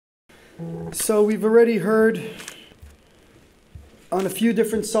So we've already heard on a few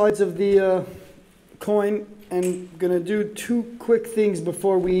different sides of the coin, and going to do two quick things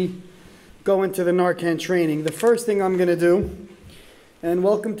before we go into the Narcan training. The first thing I'm going to do, and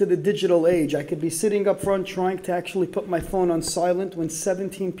welcome to the digital age. I could be sitting up front trying to actually put my phone on silent when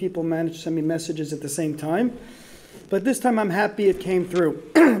 17 people managed to send me messages at the same time. But this time I'm happy it came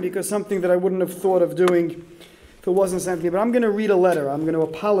through because something that I wouldn't have thought of doing if it wasn't sent to me. But I'm going to read a letter. I'm going to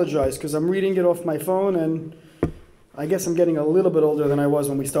apologize because I'm reading it off my phone, and I guess I'm getting a little bit older than I was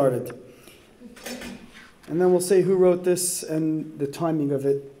when we started. And then we'll say who wrote this and the timing of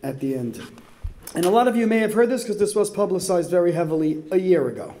it at the end. And a lot of you may have heard this because this was publicized very heavily a year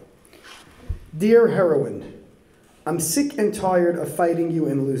ago. Dear Heroine, I'm sick and tired of fighting you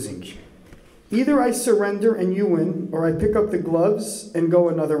and losing. Either I surrender and you win, or I pick up the gloves and go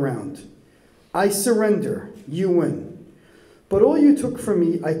another round. I surrender, you win. But all you took from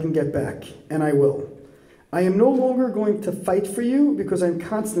me, I can get back, and I will. I am no longer going to fight for you because I'm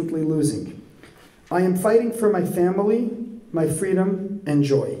constantly losing. I am fighting for my family, my freedom, and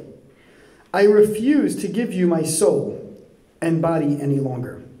joy. I refuse to give you my soul and body any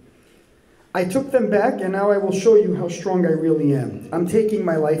longer. I took them back, and now I will show you how strong I really am. I'm taking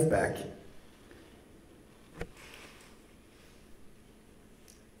my life back.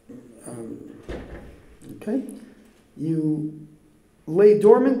 Okay? You lay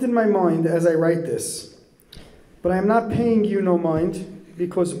dormant in my mind as I write this, but I am not paying you no mind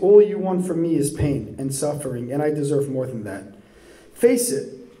because all you want from me is pain and suffering, and I deserve more than that. Face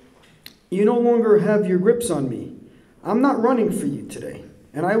it, you no longer have your grips on me. I'm not running for you today,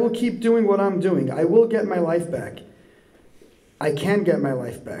 and I will keep doing what I'm doing. I will get my life back. I can get my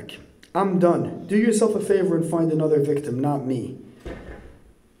life back. I'm done. Do yourself a favor and find another victim, not me.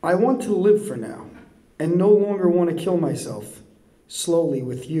 I want to live for now and no longer want to kill myself slowly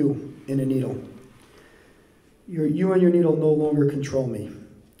with you in a needle. You and your needle no longer control me.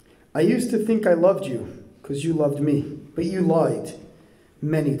 I used to think I loved you because you loved me, but you lied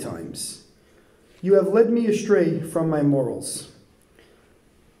many times. You have led me astray from my morals.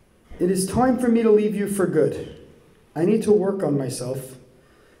 It is time for me to leave you for good. I need to work on myself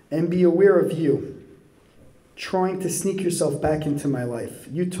and be aware of you trying to sneak yourself back into my life.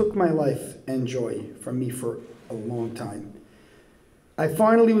 You took my life and joy from me for a long time. I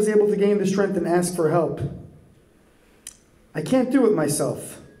finally was able to gain the strength and ask for help. I can't do it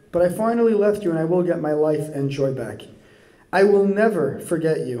myself, but I finally left you and I will get my life and joy back. I will never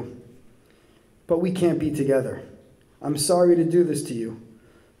forget you, but we can't be together. I'm sorry to do this to you,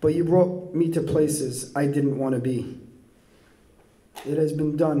 but you brought me to places I didn't want to be. It has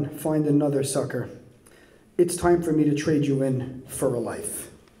been done. Find another sucker. It's time for me to trade you in for a life.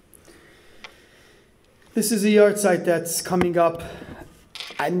 This is a yard site that's coming up,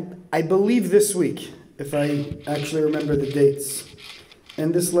 I believe this week, if I actually remember the dates.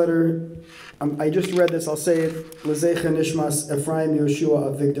 And this letter, I just read this, I'll say it, L'zecha Nishmas Ephraim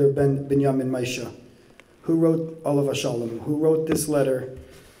Yehoshua Avigdor ben Binyamin Maisha, who wrote Olav Shalom, who wrote this letter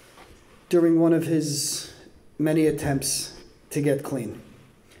during one of his many attempts to get clean.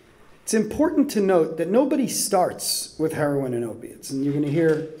 It's important to note that nobody starts with heroin and opiates, and you're going to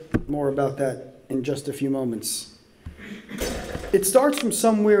hear more about that in just a few moments. It starts from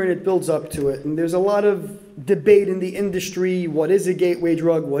somewhere and it builds up to it, and there's a lot of debate in the industry. What is a gateway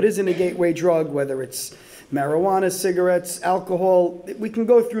drug? What isn't a gateway drug? Whether it's marijuana, cigarettes, alcohol. We can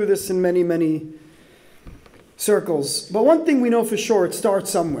go through this in many, many circles. But one thing we know for sure, it starts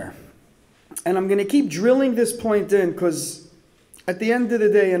somewhere. And I'm going to keep drilling this point in because at the end of the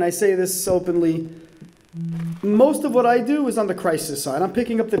day, and I say this openly, most of what I do is on the crisis side. I'm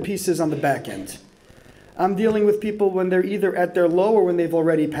picking up the pieces on the back end. I'm dealing with people when they're either at their low or when they've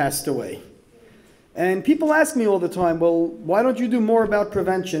already passed away. And people ask me all the time, well, why don't you do more about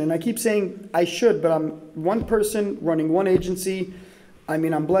prevention? And I keep saying I should, but I'm one person running one agency. I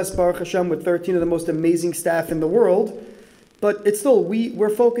mean, I'm blessed, Baruch Hashem, with 13 of the most amazing staff in the world. But it's still, we're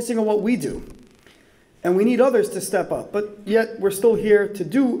focusing on what we do. And we need others to step up. But yet, we're still here to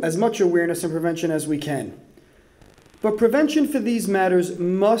do as much awareness and prevention as we can. But prevention for these matters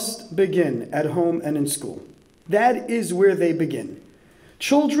must begin at home and in school. That is where they begin.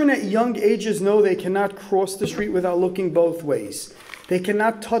 Children at young ages know they cannot cross the street without looking both ways. They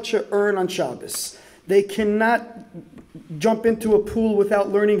cannot touch an urn on Shabbos. They cannot jump into a pool without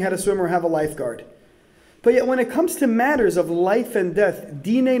learning how to swim or have a lifeguard. But yet when it comes to matters of life and death,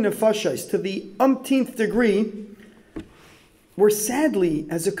 dinei nefashos, to the umpteenth degree, we're sadly,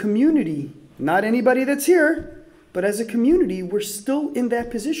 as a community, not anybody that's here, but as a community, we're still in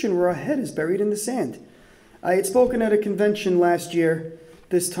that position where our head is buried in the sand. I had spoken at a convention last year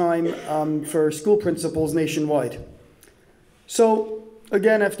this time for school principals nationwide. So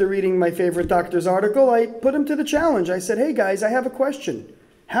again, after reading my favorite doctor's article, I put him to the challenge. I said, hey guys, I have a question.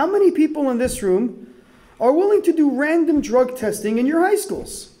 How many people in this room are willing to do random drug testing in your high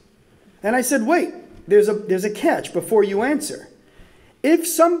schools? And I said, wait, there's a catch before you answer. If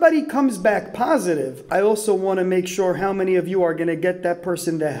somebody comes back positive, I also want to make sure how many of you are going to get that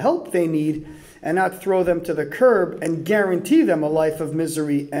person the help they need and not throw them to the curb and guarantee them a life of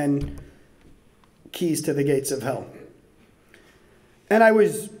misery and keys to the gates of hell. And I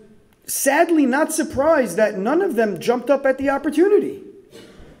was sadly not surprised that none of them jumped up at the opportunity.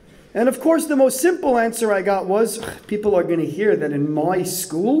 And of course, the most simple answer I got was, people are going to hear that in my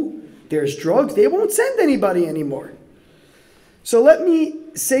school there's drugs. They won't send anybody anymore. So let me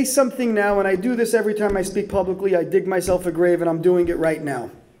say something now, and I do this every time I speak publicly. I dig myself a grave, and I'm doing it right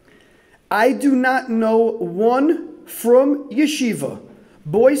now. I do not know one from yeshiva,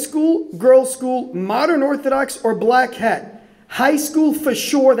 boys' school, girls' school, modern Orthodox, or black hat, high school for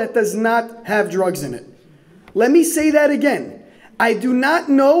sure, that does not have drugs in it. Let me say that again. I do not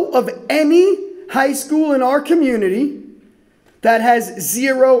know of any high school in our community that has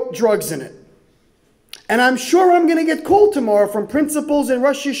 0 drugs in it. And I'm sure I'm going to get called tomorrow from principals and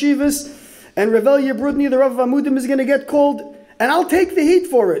Rosh Yeshivas, and Revel Yebrudny, the Rav of Amudim, is going to get called, and I'll take the heat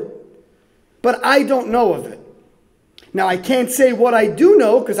for it. But I don't know of it. Now, I can't say what I do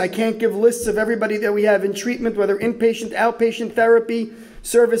know, because I can't give lists of everybody that we have in treatment, whether inpatient, outpatient therapy,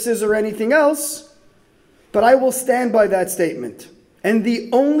 services, or anything else. But I will stand by that statement. And the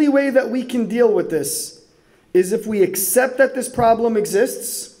only way that we can deal with this is if we accept that this problem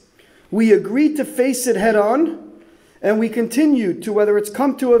exists, we agree to face it head on, and we continue to, whether it's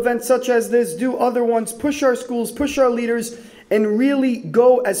come to events such as this, do other ones, push our schools, push our leaders, and really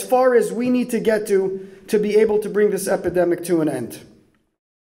go as far as we need to get to be able to bring this epidemic to an end.